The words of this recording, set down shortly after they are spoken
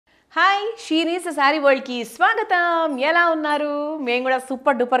Hi షీరీస్ sari వరల్డ్కి స్వాగతం. ఎలా ఉన్నారు? మేము కూడా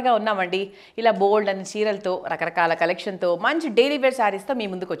సూపర్ డూపర్గా ఉన్నామండి. ఇలా బోల్డ్ అని చీరలతో రకరకాల కలెక్షన్తో మంచి డైలీ వేర్ శారీస్తో మీ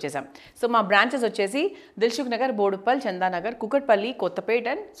ముందుకు వచ్చేసాం. సో మా బ్రాంచెస్ వచ్చేసి దిల్సుఖ్నగర్, బోడుప్పల్, చందానగర్, కుకట్పల్లి, కొత్తపేట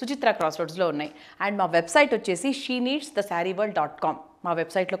అండ్ సుచిత్ర క్రాస్ రోడ్స్లో ఉన్నాయి. అండ్ మా వెబ్సైట్ వచ్చేసి sheneedsthesareeworld.com. మా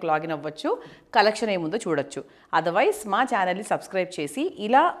వెబ్సైట్లోకి లాగిన్ అవ్వచ్చు, కలెక్షన్ ఏముందో చూడొచ్చు. అదర్వైజ్ మా ఛానల్ని సబ్స్క్రైబ్ చేసి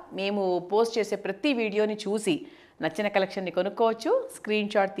ఇలా మేము పోస్ట్ చేసే ప్రతి వీడియోని చూసి నచ్చిన కలెక్షన్ని కొనుక్కోవచ్చు. స్క్రీన్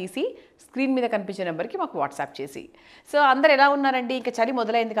షాట్ తీసి స్క్రీన్ మీద కనిపించే నెంబర్కి మాకు వాట్సాప్ చేసి. సో అందరు ఎలా ఉన్నారండి? ఇంకా చలి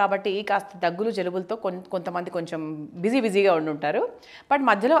మొదలైంది కాబట్టి కాస్త దగ్గులు జలుబులతో కొంతమంది కొంచెం బిజీగా ఉండుంటారు. బట్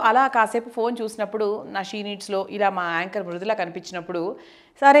మధ్యలో అలా కాసేపు ఫోన్ చూసినప్పుడు నా షీ నీడ్స్లో ఇలా మా యాంకర్ మృదులా కనిపించినప్పుడు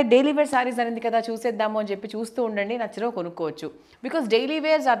సరే డైలీ వేర్ శారీస్ అనేది కదా చూసేద్దాము అని చెప్పి చూస్తూ ఉండండి. నచ్చినవి కొనుక్కోవచ్చు. Because daily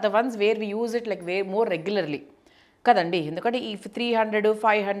wears are the ones where we use it like more regularly కదండి. ఎందుకంటే ఈ 300,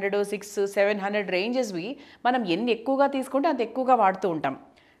 500, 600, 700 రేంజెస్వి మనం ఎన్ని ఎక్కువగా తీసుకుంటే అంత ఎక్కువగా వాడుతూ ఉంటాం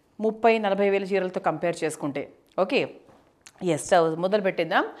 30-40 వేల చీరలతో కంపేర్ చేసుకుంటే. ఓకే, ఎస్, మొదలు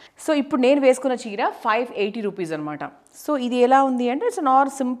పెట్టేద్దాం. సో ఇప్పుడు నేను వేసుకున్న చీర 580 రూపీస్ అనమాట. సో ఇది ఎలా ఉంది అంటే it's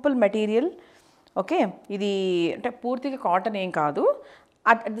Nar simple material. Okay, ఇది అంటే పూర్తిగా కాటన్ ఏం కాదు.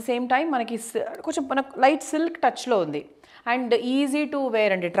 అట్ ద సేమ్ టైం మనకి కొంచెం మనకు లైట్ సిల్క్ టచ్లో ఉంది. అండ్ ఈజీ టు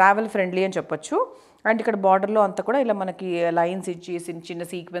వేర్ అండి, ట్రావెల్ ఫ్రెండ్లీ అని చెప్పొచ్చు. అండ్ ఇక్కడ బార్డర్లో అంతా కూడా ఇలా మనకి లైన్స్ ఇచ్చి చిన్న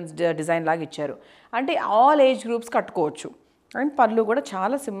సీక్వెన్స్ డిజైన్ లాగా ఇచ్చారు. అంటే ఆల్ ఏజ్ గ్రూప్స్ కట్టుకోవచ్చు. అండ్ పళ్ళు కూడా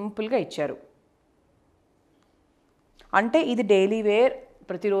చాలా సింపుల్గా ఇచ్చారు. అంటే ఇది డైలీ వేర్,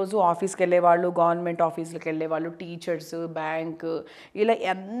 ప్రతిరోజు ఆఫీస్కి వెళ్ళేవాళ్ళు, గవర్నమెంట్ ఆఫీసులకు వెళ్ళేవాళ్ళు, టీచర్స్, బ్యాంక్, ఇలా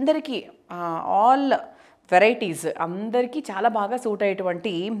అందరికీ ఆల్ వెరైటీస్ అందరికీ చాలా బాగా సూట్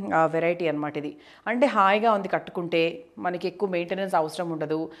అయ్యేటువంటి వెరైటీ అనమాట ఇది. అంటే హాయిగా ఉంది కట్టుకుంటే, మనకి ఎక్కువ మెయింటెనెన్స్ అవసరం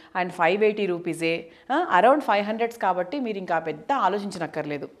ఉండదు. అండ్ 580 రూపీసే, అరౌండ్ 500s కాబట్టి మీరు ఇంకా పెద్ద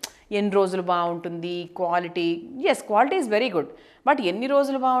ఆలోచించనక్కర్లేదు. ఎన్ని రోజులు బాగుంటుంది, quality, yes quality is very good. But ఎన్ని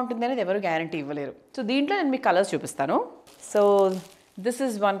రోజులు బాగుంటుంది అనేది ఎవరు గ్యారంటీ ఇవ్వలేరు. సో దీంట్లో నేను మీకు కలర్స్ చూపిస్తాను. So this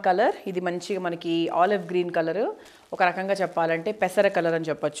is one colour. ఇది మంచిగా మనకి ఆలివ్ గ్రీన్ కలర్, ఒక రకంగా చెప్పాలంటే పెసర కలర్ అని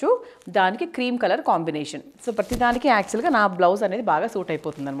చెప్పొచ్చు. దానికి క్రీమ్ కలర్ కాంబినేషన్. సో ప్రతిదానికి యాక్చువల్గా నా బ్లౌజ్ అనేది బాగా సూట్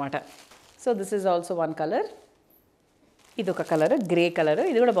అయిపోతుంది అనమాట. So this is also one colour. ఇది ఒక కలర్, గ్రే కలర్.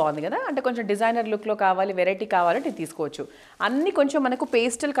 ఇది కూడా బాగుంది కదా. అంటే కొంచెం డిజైనర్ లుక్లో కావాలి, వెరైటీ కావాలంటే ఇది తీసుకోవచ్చు. అన్నీ కొంచెం మనకు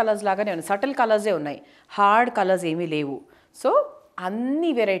పేస్టల్ కలర్స్ లాగానే ఉన్నాయి, సటిల్ కలర్సే ఉన్నాయి, హార్డ్ కలర్స్ ఏమీ లేవు. సో అన్ని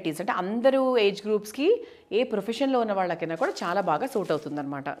వెరైటీస్ అంటే అందరూ ఏజ్ గ్రూప్స్కి, ఏ ప్రొఫెషన్లో ఉన్న వాళ్ళకైనా కూడా చాలా బాగా సూట్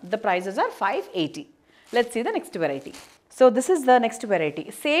అవుతుందన్నమాట. The prices are 580. Let's see the next variety. So this is the next variety.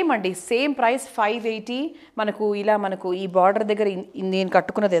 Same అండి, సేమ్ ప్రైస్ 580. మనకు ఇలా మనకు ఈ బార్డర్ దగ్గర నేను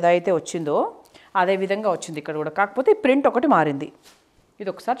కట్టుకున్నది ఏదైతే వచ్చిందో అదే విధంగా వచ్చింది ఇక్కడ కూడా. కాకపోతే ప్రింట్ ఒకటి మారింది. ఇది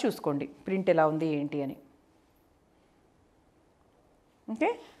ఒకసారి చూసుకోండి ప్రింట్ ఎలా ఉంది ఏంటి అని.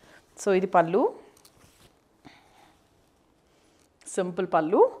 ఓకే, సో ఇది పళ్ళు, సింపుల్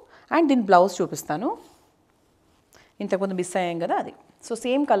పళ్ళు. అండ్ దీని బ్లౌజ్ చూపిస్తాను. ఇంతకుముందు మిస్ అయ్యాం కదా అది. సో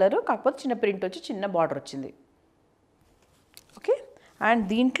సేమ్ కలరు, కాకపోతే చిన్న ప్రింట్ వచ్చి చిన్న బార్డర్ వచ్చింది. ఓకే, అండ్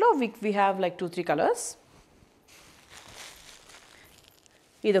దీంట్లో వీ హ్యావ్ లైక్ 2-3 కలర్స్.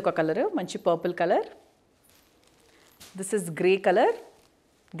 ఇది ఒక కలరు, మంచి purple colour. This is grey colour,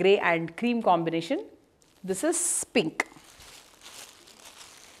 grey and cream combination. This is pink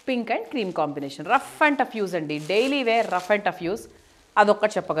and cream combination. Rough and tough use అండి, daily wear rough and tough use.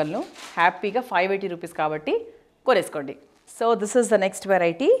 అదొక్కటి చెప్పగలను. హ్యాపీగా 580 rupees కాబట్టి కొనేసుకోండి. So this is the next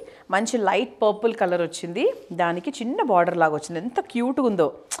variety. మంచి light purple colour వచ్చింది, దానికి చిన్న border లాగా వచ్చింది. ఎంత క్యూట్గా ఉందో.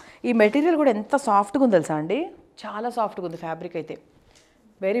 ఈ మెటీరియల్ కూడా ఎంత సాఫ్ట్గా ఉందో తెలుసా అండి, చాలా సాఫ్ట్గా ఉంది ఫ్యాబ్రిక్ అయితే.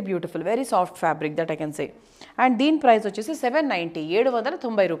 Very beautiful, very soft fabric that I can say. And దీని ప్రైస్ వచ్చేసి 790,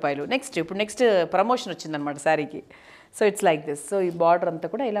 790 రూపాయలు. ఇప్పుడు నెక్స్ట్ ప్రమోషన్ వచ్చిందనమాట శారీకి. So it's like this. So ఈ బార్డర్ అంతా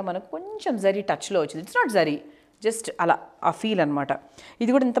కూడా ఇలా మనకు కొంచెం జరీ టచ్లో వచ్చింది. ఇట్స్ నాట్ జరీ, జస్ట్ అలా ఆ ఫీల్ అనమాట.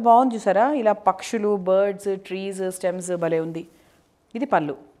 ఇది కూడా ఎంత బాగుంది చూసారా, ఇలా పక్షులు, బర్డ్స్, ట్రీస్, స్టెమ్స్ భలే ఉంది. ఇది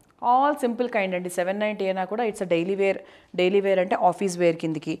పళ్ళు, ఆల్ సింపుల్ కైండ్ అండి. 790 అయినా కూడా ఇట్స్ అ డైలీ వేర్ అంటే ఆఫీస్ వేర్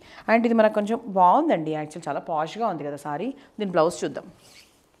కిందికి. అండ్ ఇది మనకు కొంచెం బాగుందండి యాక్చువల్, చాలా పాష్గా ఉంది కదా సారీ. దీని బ్లౌజ్ చూద్దాం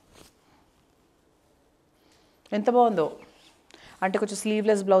ఎంత బాగుందో. అంటే కొంచెం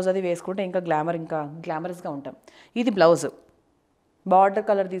స్లీవ్లెస్ బ్లౌజ్ అది వేసుకుంటే ఇంకా గ్లామరస్గా ఉంటాం. ఇది బ్లౌజ్, బార్డర్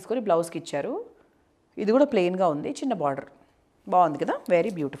కలర్ తీసుకొని బ్లౌజ్కి ఇచ్చారు. ఇది కూడా ప్లెయిన్గా ఉంది, చిన్న బార్డర్. బాగుంది కదా,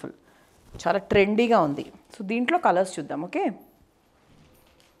 వెరీ బ్యూటిఫుల్, చాలా ట్రెండీగా ఉంది. సో దీంట్లో కలర్స్ చూద్దాం. Okay,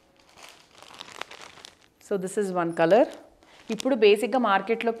 so this is one colour. ఇప్పుడు బేసిక్గా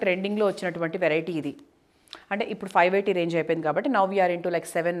మార్కెట్లో ట్రెండింగ్లో వచ్చినటువంటి వెరైటీ ఇది. అంటే ఇప్పుడు 580 రేంజ్ అయిపోయింది కాబట్టి now we are into like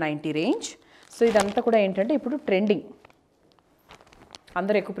 790 range. So ఇదంతా కూడా ఏంటంటే ఇప్పుడు ట్రెండింగ్,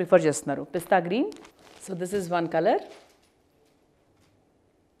 అందరూ ఎక్కువ ప్రిఫర్ చేస్తున్నారు. పిస్తా green. So this is one colour.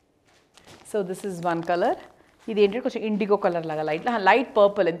 So this is one colour. ఇది ఏంటంటే కొంచెం ఇండిగో కలర్ లాగా లైట్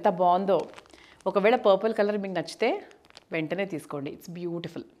పర్పుల్, ఎంత బాగుందో. ఒకవేళ పర్పుల్ కలర్ మీకు నచ్చితే వెంటనే తీసుకోండి. It's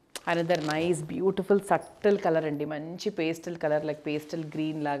beautiful. Another nice beautiful subtle colour అండి. మంచి pastel colour, like pastel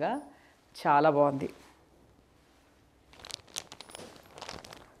green లాగా చాలా బాగుంది.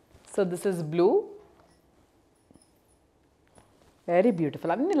 So this is blue, very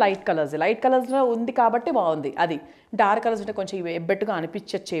beautiful. అన్ని లైట్ కలర్స్లో ఉంది కాబట్టి బాగుంది. అది డార్క్ కలర్స్ ఉంటే కొంచెం ఎబ్బెట్టుగా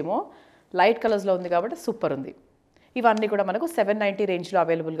అనిపించచ్చేమో, లైట్ కలర్స్లో ఉంది కాబట్టి సూపర్ ఉంది. ఇవన్నీ కూడా మనకు 790 రేంజ్లో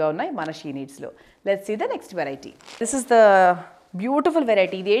అవైలబుల్గా ఉన్నాయి మన she నీడ్స్లో. Let's see the next variety. This is the beautiful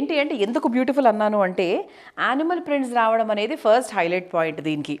variety. ఇది ఏంటి అంటే, ఎందుకు బ్యూటిఫుల్ అన్నాను అంటే, యానిమల్ ప్రింట్స్ రావడం అనేది ఫస్ట్ హైలైట్ పాయింట్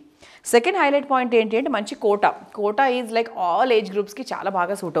దీనికి. సెకండ్ హైలైట్ పాయింట్ ఏంటి అంటే, మంచి quota is like all age గ్రూప్స్కి చాలా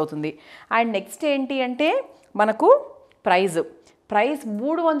బాగా సూట్ అవుతుంది. అండ్ నెక్స్ట్ ఏంటి అంటే, మనకు ప్రైస్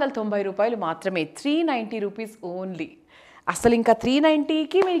 390 రూపాయలు మాత్రమే, 390 రూపీస్ ఓన్లీ. అసలు ఇంకా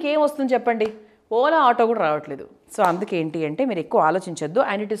 390కి మీకు ఏం వస్తుంది చెప్పండి? ఓలా ఆటో కూడా రావట్లేదు. సో అందుకే ఏంటి అంటే, మీరు ఎక్కువ ఆలోచించొద్దు.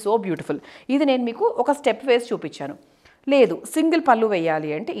 And it is so beautiful. ఇది నేను మీకు ఒక స్టెప్ వేసి చూపించాను. లేదు సింగిల్ పళ్ళు వేయాలి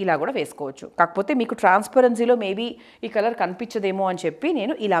అంటే ఇలా కూడా వేసుకోవచ్చు. కాకపోతే మీకు ట్రాన్స్పరెన్సీలో మేబీ ఈ కలర్ కనిపించదేమో అని చెప్పి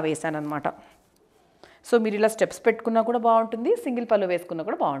నేను ఇలా వేసాను అనమాట. సో మీరు ఇలా స్టెప్స్ పెట్టుకున్నా కూడా బాగుంటుంది, సింగిల్ పళ్ళు వేసుకున్నా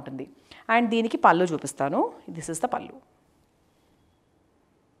కూడా బాగుంటుంది. అండ్ దీనికి పళ్ళు చూపిస్తాను. దిస్ ఇస్ ద పళ్ళు.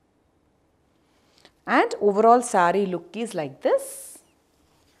 And overall sari look is like this.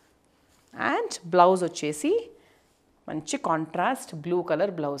 And blouse వచ్చేసి మంచి కాంట్రాస్ట్ బ్లూ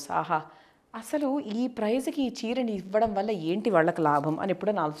కలర్ బ్లౌజ్. ఆహా, అసలు ఈ ప్రైజ్కి ఈ చీరని ఇవ్వడం వల్ల ఏంటి వాళ్ళకి లాభం అని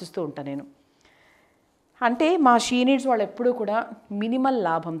ఎప్పుడైనా ఆలోచిస్తూ ఉంటాను నేను. అంటే మా షీ నీడ్స్ వాళ్ళు ఎప్పుడూ కూడా మినిమల్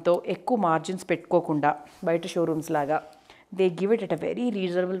లాభంతో ఎక్కువ మార్జిన్స్ పెట్టుకోకుండా బయట షోరూమ్స్ లాగా they give it at a very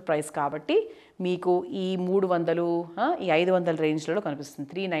reasonable price. కాబట్టి మీకు ఈ 300 ఈ 500 రేంజ్లలో కనిపిస్తుంది,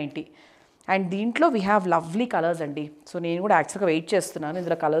 390. అండ్ దీంట్లో వీ హ్యావ్ లవ్లీ కలర్స్ అండి. సో నేను కూడా యాక్చువల్గా వెయిట్ చేస్తున్నాను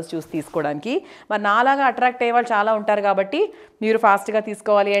ఇందులో కలర్స్ చూసి తీసుకోవడానికి. మరి నాలాగా అట్రాక్ట్ అయ్యే వాళ్ళు చాలా ఉంటారు కాబట్టి మీరు ఫాస్ట్గా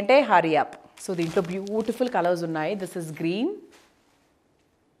తీసుకోవాలి అంటే హరీ అప్. సో దీంట్లో బ్యూటిఫుల్ కలర్స్ ఉన్నాయి. This is green,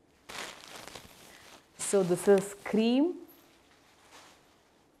 so this is cream.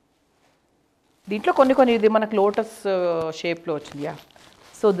 దీంట్లో కొన్ని ఇది మనకు లోటస్ షేప్లో వచ్చింది.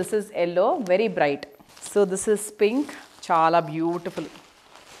 So this is yellow, very bright. So this is pink, చాలా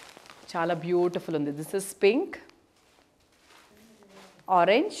బ్యూటిఫుల్ ఉంది. This is pink,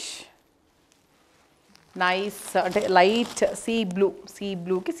 orange, nice అంటే లైట్ సీ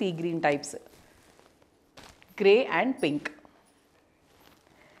బ్లూకి sea green types, grey and pink.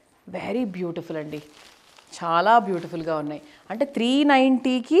 Very beautiful అండి, చాలా బ్యూటిఫుల్గా ఉన్నాయి. అంటే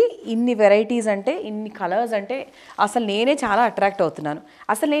 390కి ఇన్ని వెరైటీస్ అంటే, ఇన్ని కలర్స్ అంటే అసలు నేనే చాలా అట్రాక్ట్ అవుతున్నాను.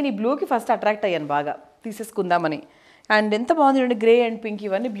 అసలు నేను ఈ బ్లూకి ఫస్ట్ అట్రాక్ట్ అయ్యాను బాగా తీసేసుకుందామని. అండ్ ఎంత బాగుంది చూడండి, గ్రే అండ్ పింక్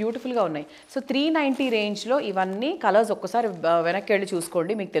ఇవన్నీ బ్యూటిఫుల్గా ఉన్నాయి. సో 390 రేంజ్లో ఇవన్నీ కలర్స్ ఒక్కసారి వెనక్కి వెళ్ళి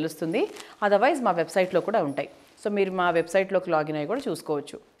చూసుకోండి, మీకు తెలుస్తుంది. అదర్వైజ్ మా వెబ్సైట్లో కూడా ఉంటాయి. సో మీరు మా వెబ్సైట్లోకి లాగిన్ అయ్యి కూడా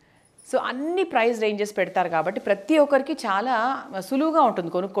చూసుకోవచ్చు. సో అన్ని ప్రైస్ రేంజెస్ పెడతారు కాబట్టి ప్రతి ఒక్కరికి చాలా సులువుగా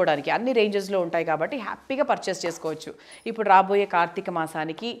ఉంటుంది కొనుక్కోవడానికి. అన్ని రేంజెస్లో ఉంటాయి కాబట్టి హ్యాపీగా పర్చేస్ చేసుకోవచ్చు. ఇప్పుడు రాబోయే కార్తీక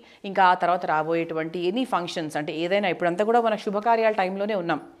మాసానికి, ఇంకా ఆ తర్వాత రాబోయేటువంటి ఎనీ ఫంక్షన్స్, అంటే ఏదైనా ఇప్పుడంతా కూడా మన శుభకార్యాల టైంలోనే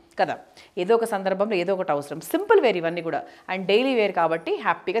ఉన్నాం కదా, ఏదో ఒక సందర్భంలో ఏదో ఒకటి అవసరం. సింపుల్ వేర్ ఇవన్నీ కూడా, అండ్ డైలీ వేర్ కాబట్టి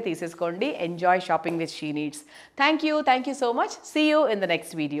హ్యాపీగా తీసేసుకోండి. Enjoy shopping with she needs. Thank you so much. See you in the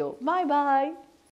next video. Bye bye.